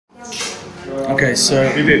Okay, so...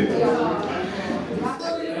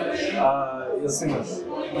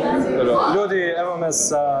 Ljudi, evo me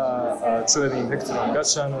sa čuvenim Hectorom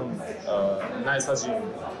Gachanom, najslađijim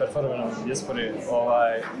performerom dijaspore.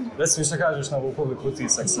 Reci mi šta kažeš na ovu publiku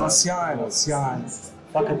utisak? Sjajno, sjajno.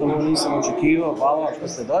 Fakat ovo nisam očekivao, hvala vam što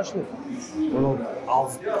ste došli. Ali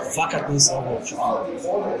fakat nisam ovo očekivao.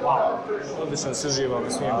 Odlično se uživam,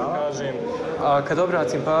 smijem da kažem. A kad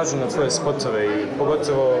obratim pažnju na tvoje spotove i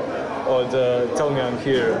pogotovo od Tell Me I'm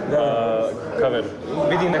Here cover,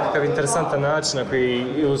 vidim nekakav interesantan način na koji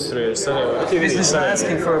ilustruješ Sarajevo. Misliš na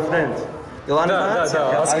Asking for a Friend? Da,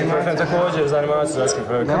 Asking for a Friend također za animaciju Asking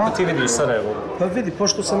for a Friend. Kako ti vidiš Sarajevo? Pa vidi,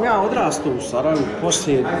 pošto sam ja odrastao u Sarajevu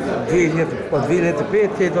poslije od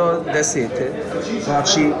 2005. do 2010.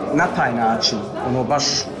 Znači, na taj način, baš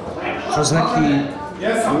kroz neki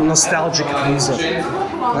nostalgic prizor.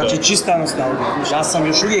 Znači, čista nostalgija. Ja sam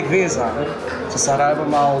još uvijek vezan sa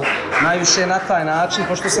Sarajevom, ali najviše na taj način,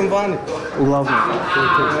 pošto sam vani, uglavnom.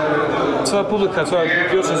 Tvoja publika, tvoja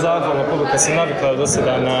ključna zahvalna publika se navikla do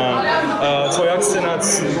sada na tvoj akcenat,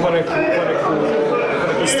 poneku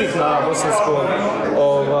stih na bosanskom.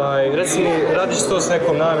 Reci mi, radiš to s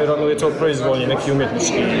nekom namjerom ili je to proizvodnje, neki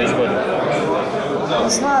umjetnički izvod?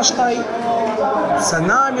 Znaš taj, sa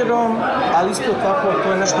namjerom, ali isto tako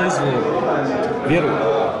to je nešto izvorno. Vjerujem.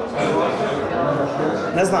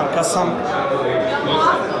 Ne znam, kad sam...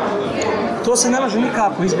 To se ne može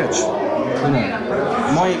nikako izbjeći.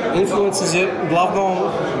 Moj influences je uglavnom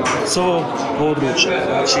s ovog područja,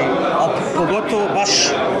 znači, ali pogotovo baš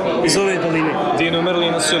iz ove doline. Dino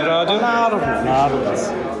Merlina si obradio? Naravno.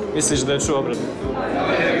 Misliš da je čuo obradu?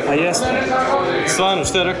 Pa jeste. Stvarno,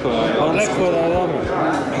 što je rekao? Pa rekao da je dobro.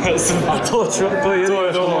 To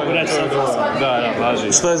je dovoljno. Da,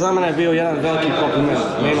 važi. Što je za mene bio jedan veliki kompliment,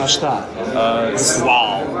 nema šta.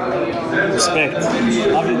 Wow. Respekt.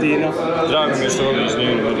 Love you, Dino. Drago mi je što voliš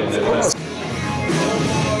Dino Merlina.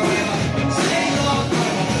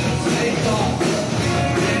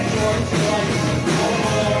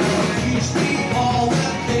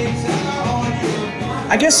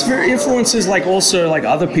 I guess for influences like also like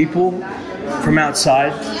other people from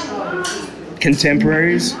outside,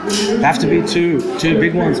 contemporaries, have to be two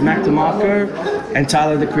big ones, Mac DeMarco and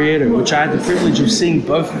Tyler the Creator, which I had the privilege of seeing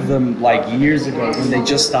both of them like years ago when they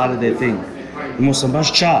just started their thing. Imao sam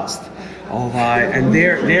baš čast. And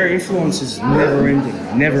their influence is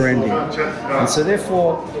never ending. And so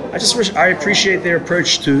therefore, I appreciate their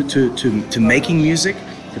approach to making music,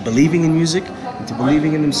 to believing in music, and to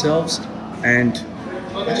believing in themselves, and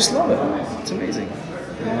I just love it. It's amazing.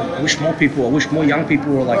 I wish more young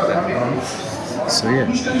people were like that. So yeah.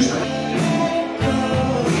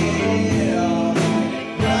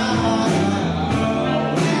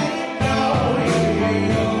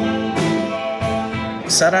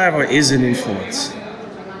 Sarajevo is an influence.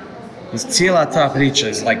 Cijela ta priča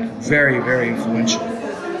is like very influential.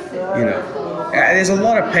 You know, there's a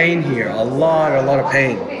lot of pain here, a lot of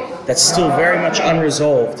pain that's still very much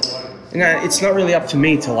unresolved. It's not really up to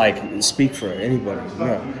me to like speak for anybody.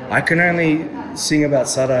 No, I can only sing about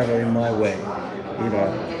Sarajevo in my way, you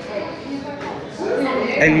know.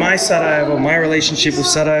 And my Sarajevo, my relationship with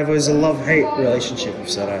Sarajevo is a love-hate relationship with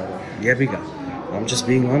Sarajevo. Jebiga. I'm just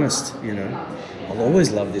being honest, you know. I'll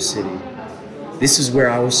always love this city. This is where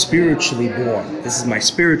I was spiritually born. This is my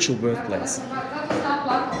spiritual birthplace.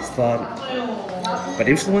 But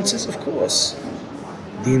influences, of course.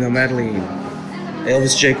 Dino Merlin,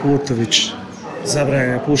 Elvis J. Kurtović,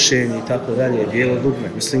 zabranjeno pušenje i tako dalje, bijelo dugme.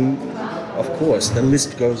 Mislim, of course, the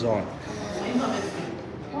list goes on.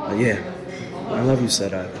 But yeah, I love you,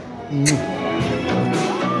 Sarajevo.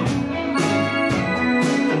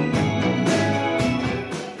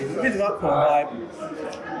 Vidi ovako,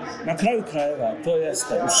 na kraju krajeva, to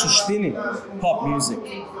jeste u suštini pop music.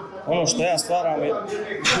 Ono što ja stvaram je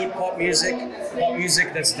good pop music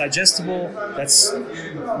that's digestible, that's,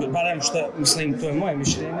 barem što, mislim, to je moje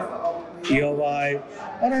mišljenje. I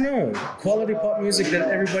I don't know, quality pop music that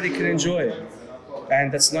everybody can enjoy.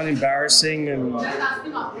 And that's not embarrassing and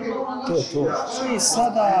to. I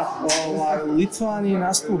sada u Litvaniji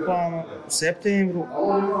nastupamo u septembru.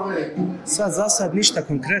 Za sad ništa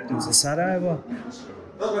konkretno za Sarajevo,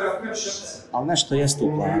 ali nešto jeste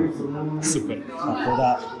u planu. Super. Tako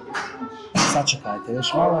da, sačekajte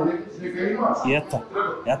još malo i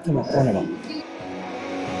eto me ponovo.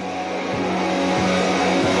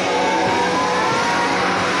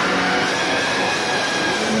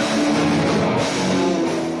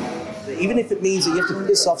 Even if it means that you have to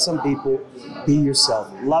piss off some people, be yourself.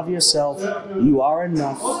 Love yourself. You are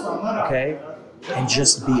enough, okay? And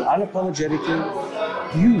just be unapologetically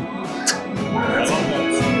you.